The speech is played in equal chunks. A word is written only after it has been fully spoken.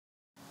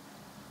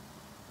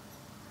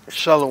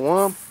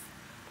Shalom.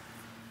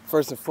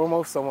 First and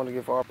foremost, I want to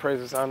give all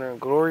praises, honor, and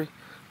glory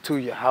to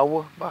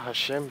Yahweh,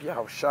 Bahashem,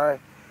 Yahushai,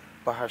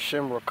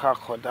 Bahashem, Rakach,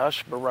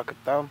 Hadash,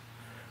 Barakatam.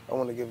 I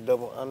want to give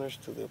double honors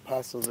to the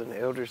apostles and the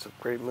elders of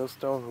Great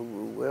Millstone who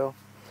rule well,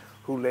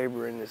 who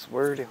labor in this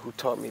word, and who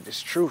taught me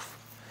this truth.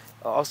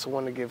 I also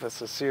want to give a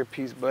sincere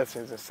peace,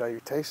 blessings, and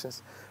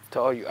salutations to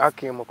all you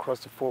Akim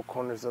across the four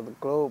corners of the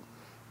globe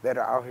that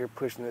are out here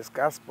pushing this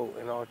gospel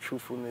in all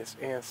truthfulness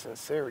and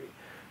sincerity.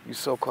 You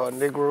so-called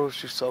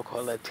Negroes, you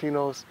so-called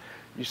Latinos,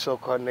 you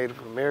so-called Native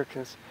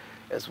Americans,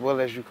 as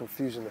well as you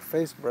Confusion of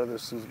Face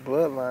brothers whose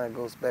bloodline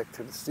goes back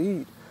to the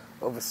seed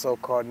of a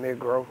so-called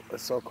Negro, a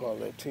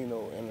so-called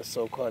Latino, and a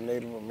so-called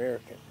Native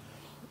American.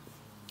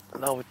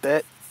 Now with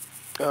that,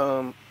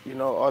 all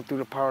through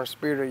the power and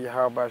spirit of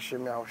Yahweh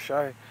Shem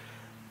Yahushai,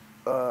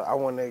 I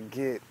want to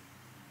get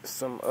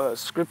some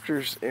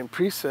scriptures and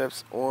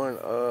precepts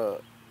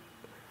on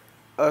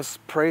us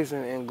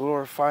praising and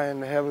glorifying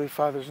the Heavenly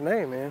Father's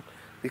name, man.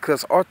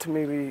 Because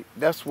ultimately,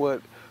 that's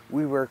what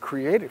we were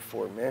created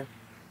for, man.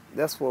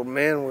 That's what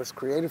man was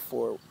created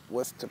for,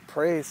 was to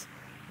praise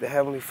the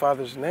Heavenly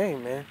Father's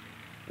name, man.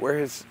 We're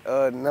his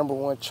number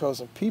one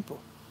chosen people.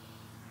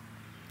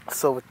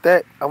 So with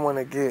that, I want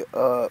to get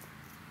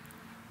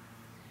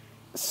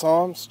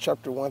Psalms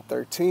chapter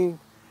 113,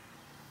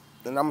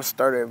 and I'm going to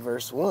start at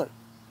verse 1.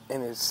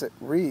 And it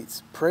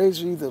reads,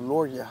 "Praise ye the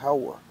Lord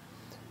Yahweh.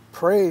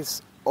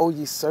 Praise, O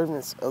ye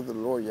servants of the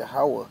Lord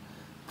Yahweh.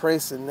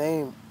 Praise the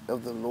name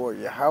of the Lord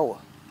Yahweh."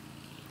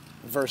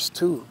 Verse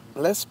 2,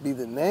 "Blessed be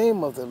the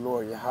name of the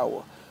Lord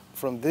Yahweh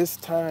from this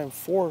time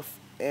forth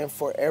and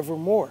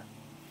forevermore.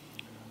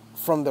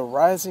 From the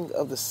rising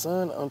of the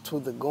sun unto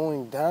the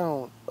going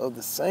down of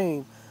the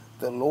same,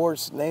 the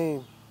Lord's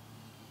name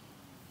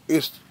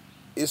is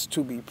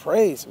to be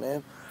praised,"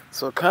 man.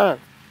 So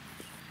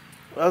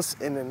us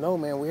in the know,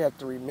 man, we have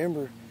to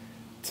remember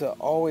to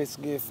always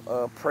give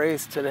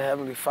praise to the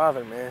Heavenly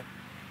Father, man.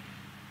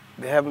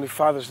 The Heavenly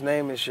Father's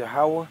name is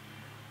Yahweh,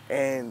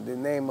 and the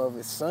name of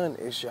his son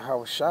is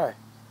Yahushai.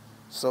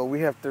 So we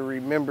have to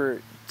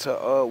remember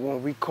to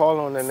when we call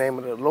on the name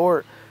of the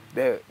Lord,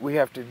 that we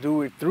have to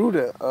do it through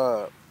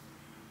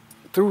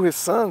his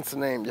son's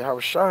name,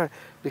 Yahushai,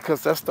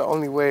 because that's the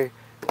only way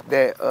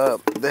that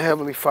the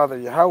Heavenly Father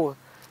Yahweh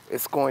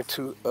is going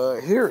to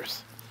hear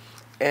us.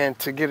 And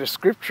to get a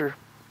scripture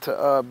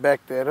to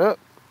back that up,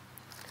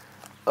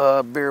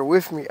 bear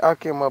with me.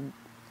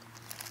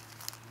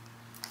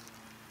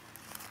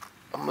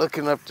 I'm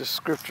looking up the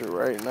scripture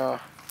right now.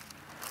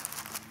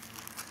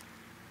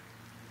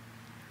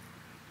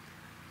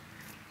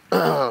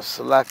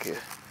 Salakia.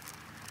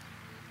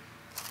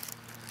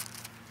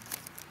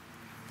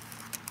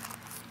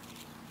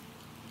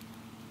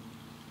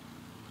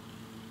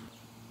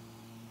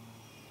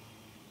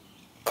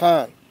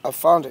 I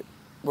found it.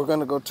 We're going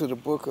to go to the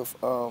book of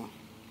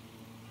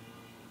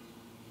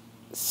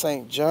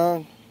St.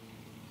 John,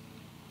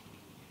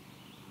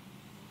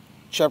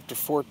 chapter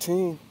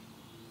 14,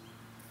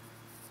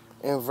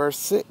 and verse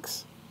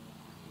 6.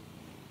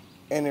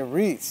 And it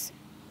reads,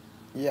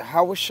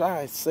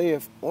 "Yahushai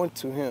saith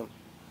unto him,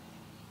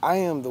 I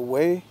am the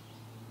way,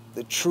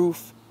 the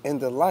truth,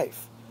 and the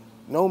life.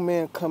 No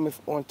man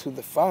cometh unto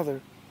the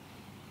Father,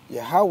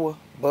 Yahweh,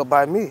 but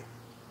by me."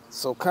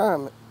 So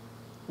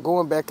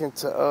going back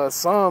into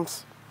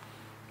Psalms,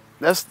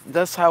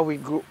 that's how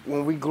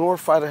when we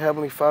glorify the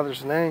Heavenly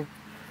Father's name,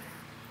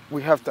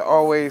 we have to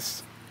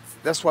always,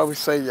 that's why we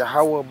say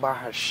Yahweh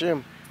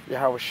Bahashem,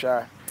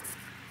 Yahushai.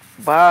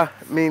 Ba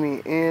meaning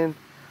in,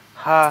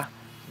 Ha,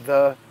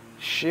 the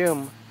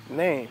Shem,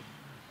 name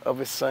of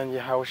his son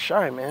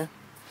Yahushai, man.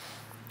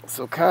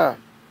 So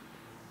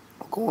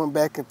going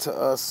back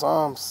into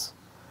Psalms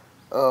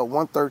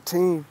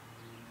 113,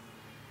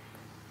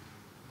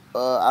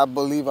 I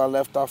believe I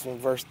left off in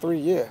verse 3,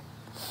 yeah.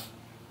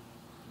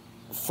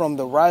 "From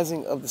the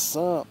rising of the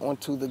sun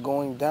unto the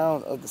going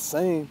down of the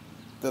same,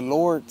 the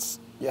Lord's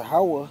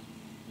Yahweh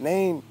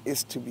name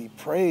is to be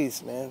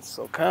praised," man.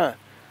 So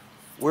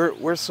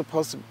we're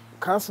supposed to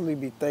constantly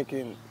be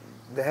thanking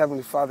the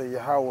Heavenly Father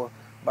Yahweh,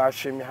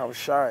 Ba'ashem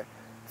Yahushai,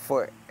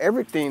 for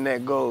everything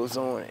that goes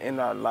on in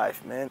our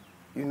life, man.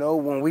 You know,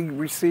 when we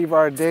receive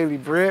our daily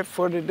bread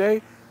for the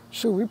day,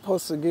 we're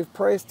supposed to give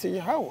praise to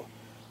Yahweh.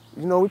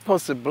 You know, we're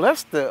supposed to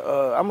bless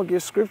I'm going to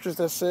give scriptures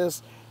that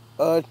says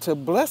to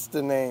bless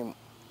the name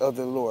of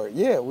the Lord.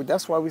 Yeah,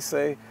 that's why we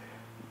say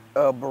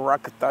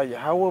Barakatah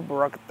Yahweh,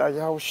 Barakatah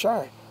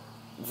Yahushai.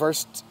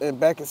 And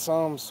back in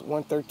Psalms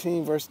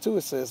 113, verse 2,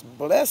 it says,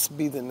 "Blessed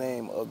be the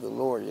name of the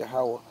Lord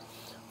Yahweh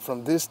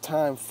from this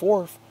time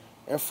forth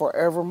and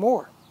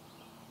forevermore."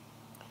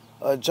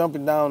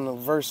 Jumping down to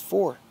verse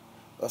 4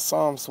 of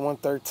Psalms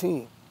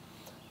 113,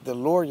 "The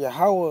Lord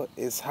Yahweh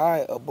is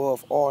high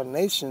above all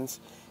nations,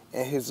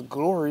 and his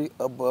glory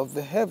above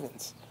the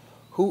heavens.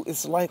 Who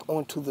is like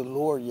unto the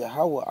Lord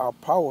Yahweh our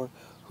power,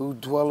 who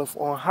dwelleth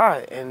on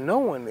high?" And no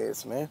one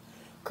is, man.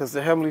 Because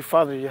the Heavenly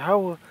Father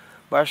Yahweh,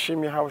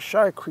 Ba'ashem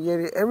Yahushai,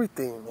 created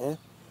everything, man.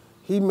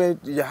 He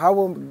made,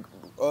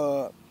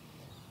 Yahweh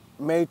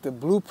made the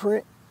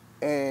blueprint,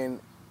 and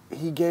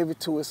he gave it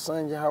to his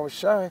son Yahweh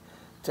Shai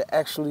to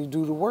actually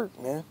do the work,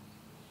 man.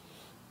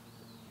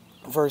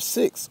 Verse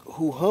 6,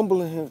 who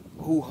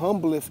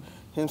humbleth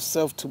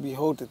himself to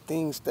behold the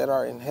things that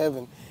are in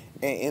heaven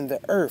and in the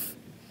earth.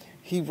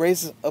 He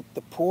raiseth up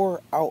the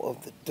poor out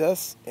of the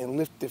dust and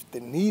lifteth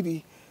the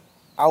needy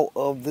out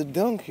of the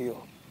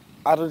dunghill,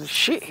 out of the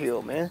shit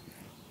hill, man.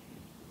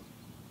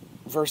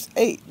 Verse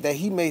 8, that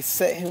he may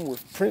set him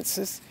with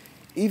princes,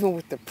 even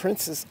with the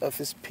princes of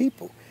his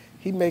people.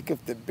 He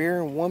maketh the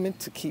barren woman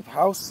to keep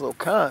house. So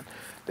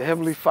the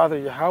Heavenly Father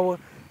Yahweh,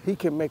 he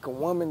can make a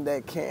woman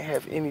that can't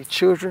have any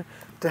children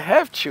to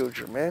have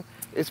children, man.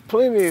 It's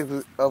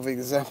plenty of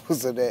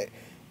examples of that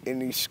in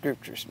these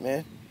scriptures,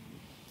 man.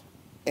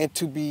 And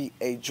to be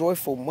a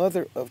joyful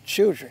mother of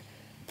children.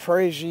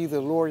 Praise ye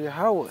the Lord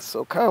Yahweh.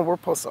 So we're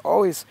supposed to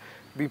always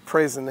be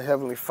praising the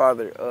Heavenly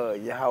Father,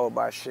 Yahweh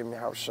by Hashem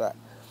Yahweh Shai.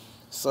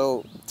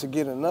 So to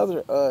get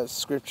another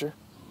scripture,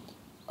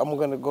 I'm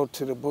going to go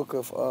to the book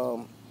of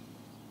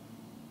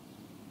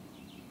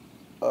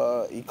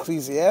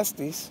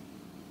Ecclesiastes.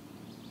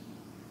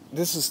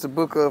 This is the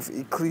book of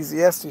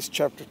Ecclesiastes,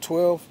 chapter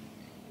 12,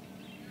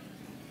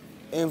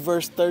 and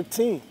verse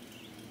 13.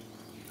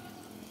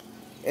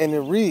 And it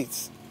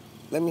reads,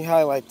 let me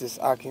highlight this,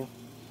 Akim.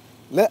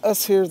 Let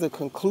us hear the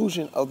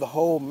conclusion of the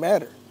whole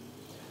matter.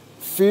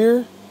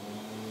 Fear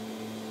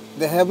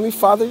the Heavenly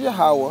Father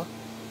Yahweh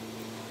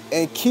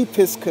and keep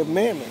his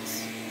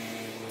commandments.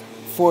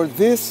 For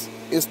this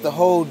is the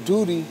whole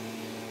duty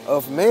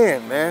of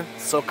man, man.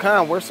 So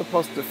we're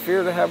supposed to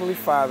fear the Heavenly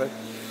Father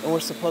and we're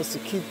supposed to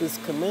keep his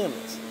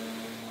commandments.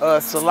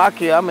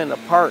 Salakia, I'm in the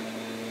park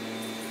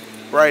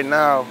right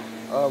now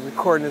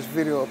recording this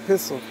video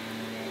epistle,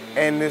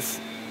 and this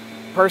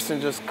person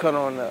just cut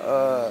on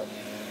a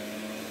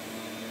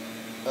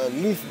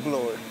leaf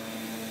blower.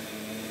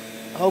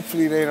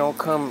 Hopefully they don't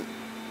come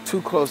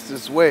too close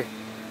this way.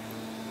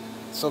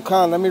 So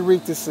let me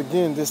read this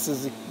again. This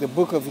is the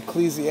book of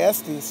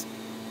Ecclesiastes,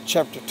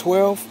 chapter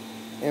 12,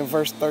 and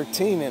verse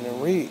 13, and it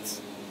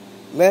reads,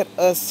 let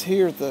us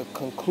hear the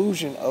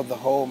conclusion of the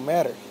whole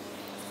matter.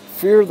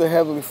 Fear the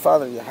Heavenly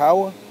Father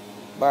Yahweh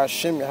by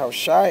Hashem Yahweh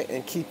Shai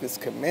and keep his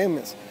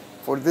commandments,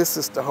 for this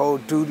is the whole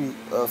duty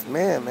of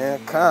man,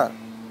 mankind.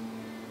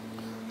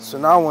 So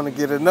now I want to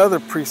get another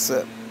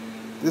precept.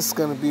 This is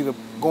going to be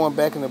going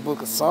back in the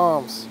book of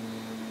Psalms,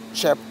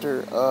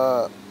 chapter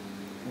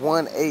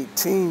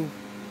 118,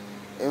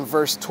 in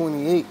verse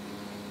 28.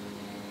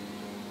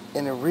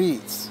 And it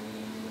reads,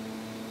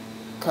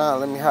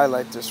 let me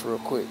highlight this real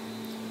quick.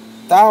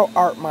 Thou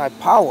art my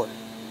power,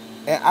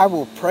 and I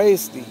will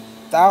praise thee.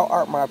 Thou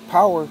art my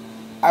power,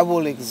 I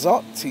will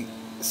exalt thee.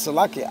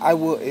 Salakia, I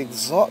will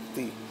exalt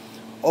thee.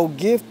 O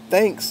give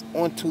thanks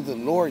unto the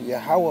Lord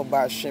Yahweh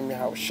by Hashem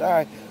Yahweh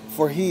Shai,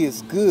 for he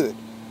is good,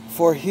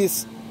 for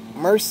his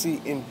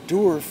mercy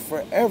endureth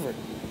forever.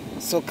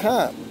 So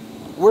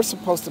we're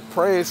supposed to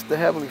praise the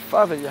Heavenly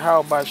Father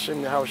Yahweh by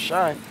Hashem Yahweh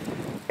Shai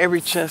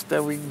every chance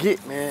that we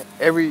get, man.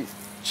 Every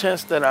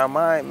chance that our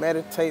mind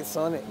meditates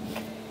on it,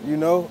 you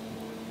know,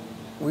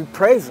 we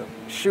praise him.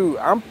 Shoot,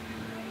 I'm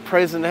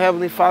praising the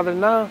Heavenly Father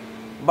now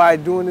by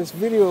doing this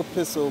video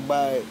epistle.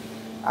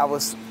 I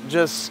was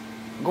just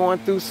going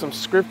through some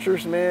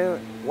scriptures, man,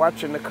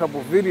 watching a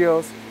couple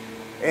videos,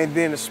 and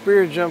then the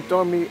Spirit jumped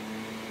on me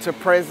to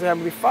praise the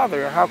Heavenly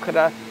Father.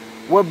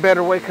 What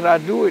better way could I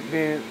do it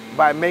than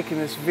by making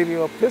this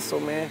video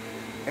epistle, man,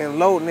 and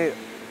loading it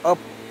up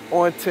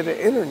onto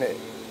the internet?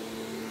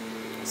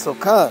 So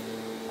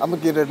I'm going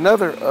to get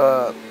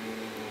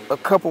a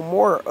couple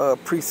more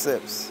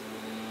precepts,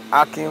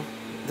 Akim.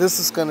 This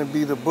is going to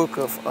be the book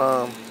of,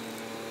 I'm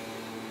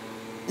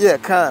going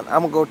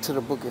to go to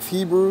the book of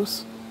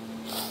Hebrews.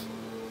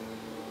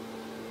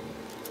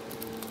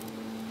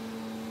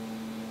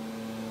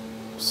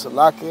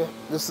 Salakia,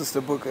 this is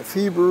the book of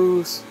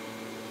Hebrews,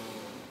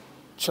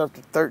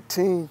 chapter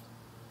 13,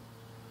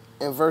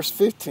 and verse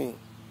 15.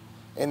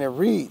 And it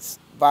reads,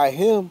 by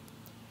him,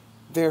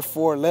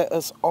 therefore, let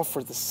us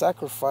offer the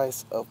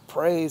sacrifice of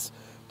praise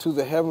to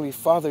the Heavenly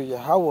Father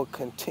Yahweh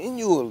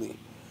continually.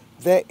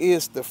 That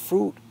is the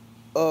fruit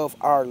of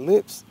our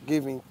lips,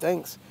 giving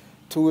thanks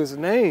to his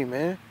name,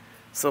 man.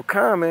 So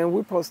man,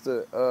 we're supposed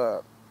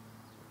to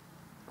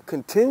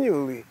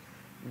continually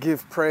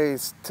give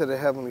praise to the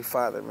Heavenly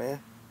Father, man.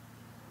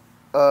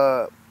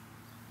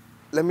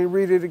 Let me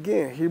read it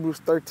again. Hebrews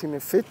 13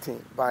 and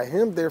 15. By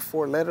him,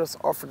 therefore, let us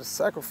offer the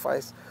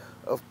sacrifice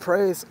of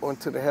praise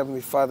unto the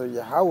Heavenly Father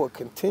Yahweh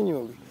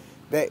continually.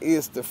 That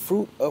is the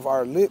fruit of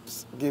our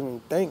lips, giving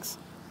thanks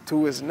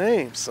to his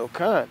name. So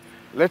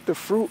let the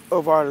fruit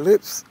of our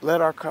lips,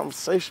 let our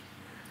conversation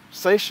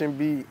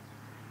be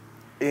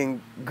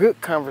in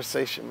good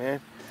conversation,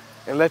 man.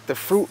 And let the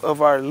fruit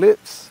of our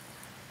lips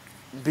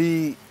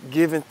be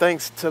giving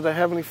thanks to the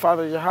Heavenly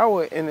Father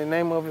Yahweh in the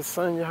name of his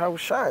son Yahweh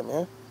Shai,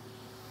 man.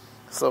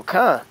 So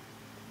I'm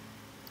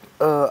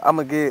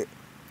going to get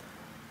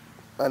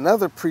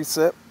another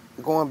precept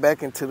going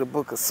back into the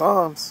book of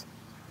Psalms.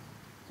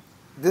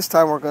 This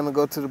time we're going to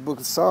go to the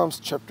book of Psalms,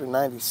 chapter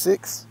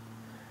 96,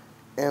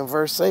 and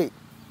verse 8.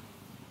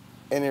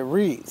 And it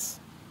reads,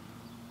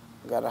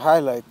 got to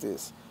highlight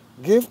this.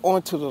 Give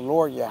unto the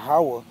Lord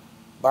Yahweh,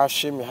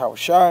 Ba'ashem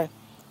Yahushai,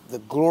 the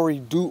glory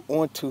due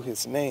unto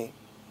his name.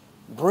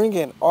 Bring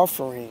an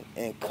offering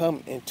and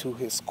come into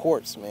his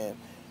courts, man.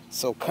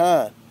 So,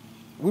 Khan,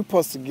 we're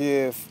supposed to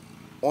give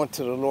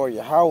unto the Lord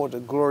Yahweh the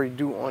glory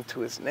due unto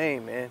his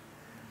name, man.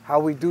 How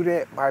we do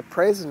that? By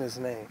praising his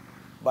name,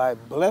 by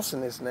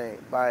blessing his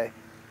name, by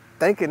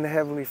thanking the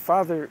Heavenly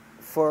Father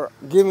for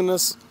giving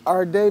us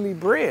our daily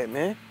bread,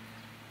 man.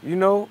 You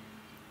know,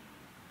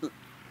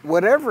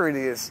 whatever it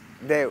is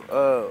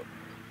that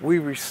we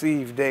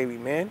receive daily,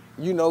 man.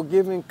 You know,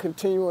 giving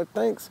continual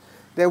thanks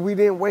that we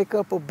didn't wake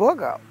up a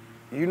bug out.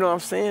 You know what I'm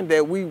saying?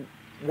 That we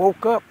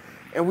woke up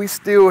and we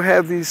still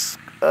have these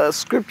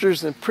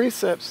scriptures and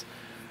precepts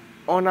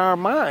on our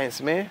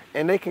minds, man.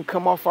 And they can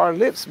come off our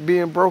lips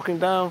being broken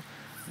down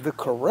the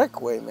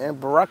correct way, man.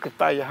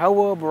 Barakatah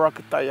Yahweh,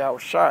 Barakatah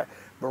Yahushai.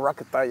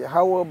 Barakatah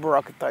Yahweh,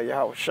 Barakatah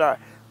Yahushai.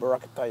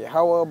 Barakatah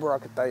Yahweh,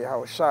 Barakatah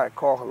Yahushai.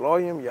 Call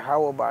Haloyim,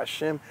 Yahweh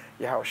Ba'ashem,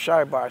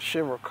 Yahushai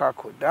Ba'ashem, Rakah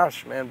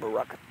Kodash, man.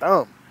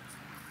 Barakatam.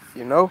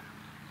 You know?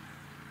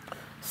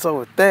 So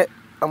with that,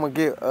 I'm going to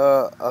get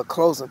a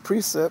closing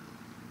precept.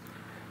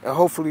 And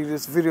hopefully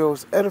this video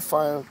is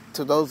edifying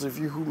to those of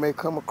you who may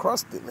come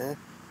across it, man.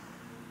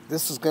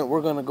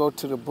 We're going to go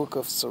to the book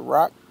of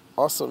Sirach,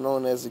 also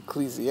known as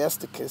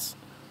Ecclesiasticus,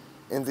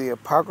 in the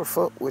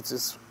Apocrypha, which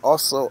is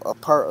also a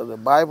part of the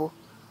Bible,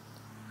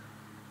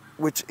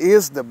 which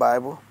is the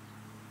Bible.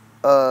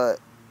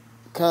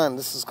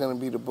 This is going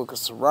to be the book of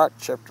Sirach,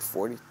 chapter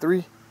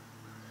 43.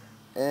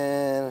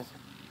 And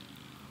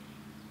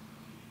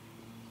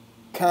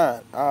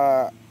I'm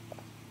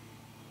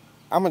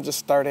going to just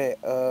start at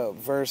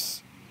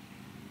verse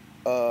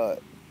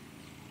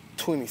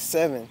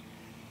 27,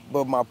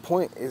 but my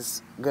point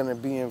is going to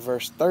be in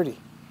verse 30.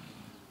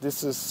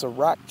 This is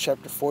Sirach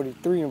chapter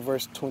 43 and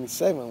verse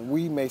 27.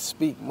 We may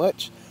speak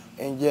much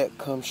and yet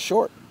come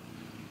short.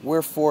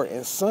 Wherefore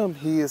in some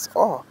he is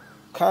all.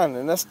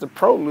 And that's the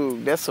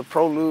prologue. That's a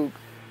prologue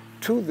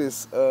to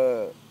this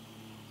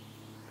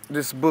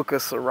this book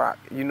of Sirach.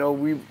 You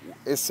know,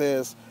 it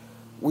says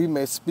we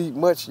may speak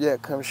much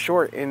yet come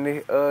short in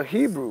the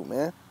Hebrew,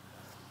 man.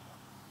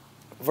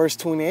 Verse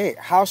 28.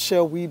 How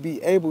shall we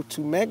be able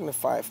to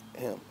magnify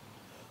him?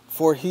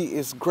 For he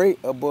is great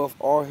above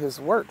all his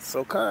works.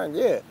 So,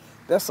 yeah,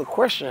 that's a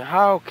question.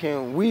 How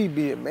can we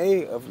be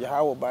made of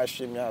Yahweh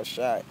Ba'ashem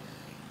Yahushai?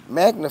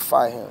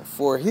 Magnify him,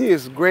 for he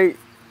is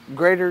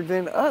greater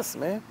than us,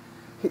 man.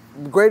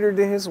 Greater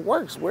than his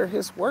works. We're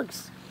his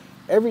works.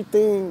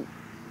 Everything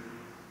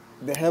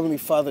the Heavenly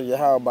Father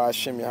Yahweh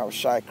Ba'ashem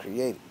Yahushai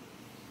created.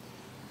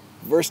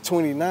 Verse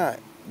 29.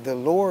 The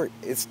Lord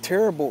is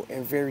terrible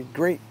and very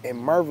great and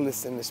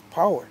marvelous in his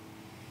power.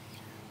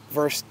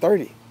 Verse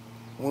 30.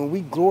 When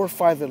we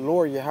glorify the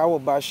Lord Yahweh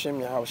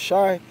Ba'ashem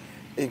Yahushai,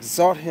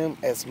 exalt him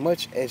as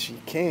much as ye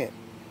can,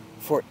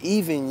 for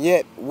even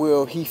yet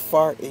will he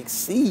far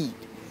exceed.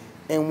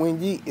 And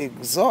when ye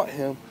exalt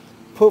him,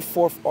 put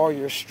forth all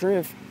your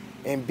strength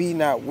and be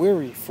not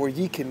weary, for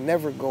ye can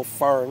never go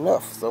far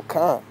enough. So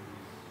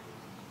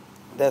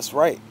that's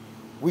right.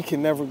 We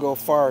can never go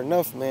far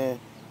enough, man,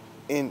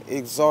 in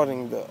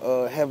exalting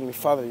the Heavenly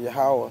Father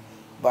Yahweh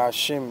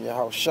Ba'ashem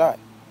Yahushai.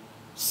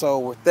 So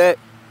with that,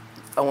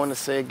 I want to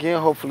say again,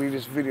 hopefully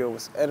this video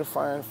was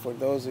edifying for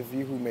those of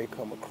you who may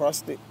come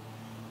across it.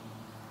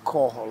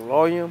 Call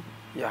Haloyim,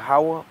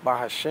 Yahweh,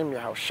 Ba'ashem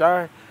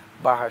Yahushai,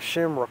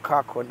 Ba'ashem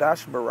Rakah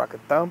Kodash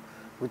Barakatam,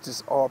 which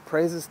is all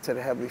praises to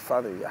the Heavenly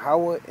Father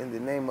Yahweh in the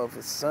name of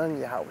his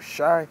Son,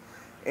 Yahushai,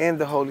 and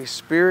the Holy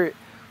Spirit.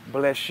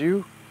 Bless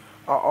you.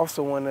 I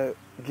also want to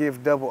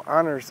give double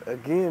honors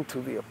again to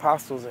the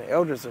apostles and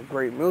elders of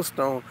Great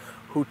Millstone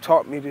who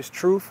taught me this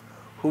truth,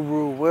 who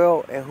rule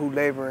well, and who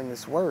labor in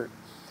this word.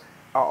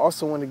 I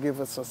also want to give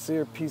a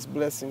sincere peace,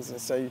 blessings,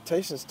 and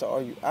salutations to all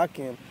you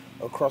Akim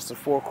across the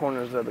four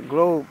corners of the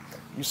globe,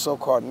 you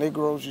so-called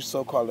Negroes, you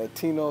so-called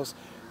Latinos,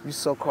 you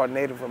so-called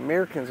Native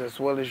Americans, as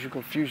well as you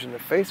Confusion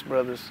of Faith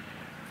brothers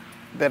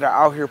that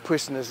are out here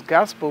pushing this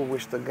gospel,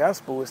 which the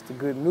gospel is the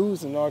good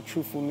news in all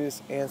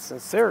truthfulness and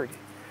sincerity.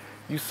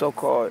 You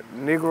so-called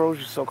Negroes,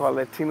 you so-called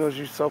Latinos,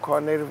 you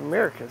so-called Native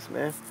Americans,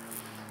 man.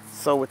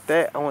 So with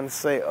that, I want to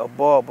say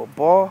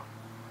Abba,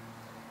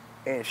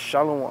 and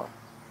Shalom.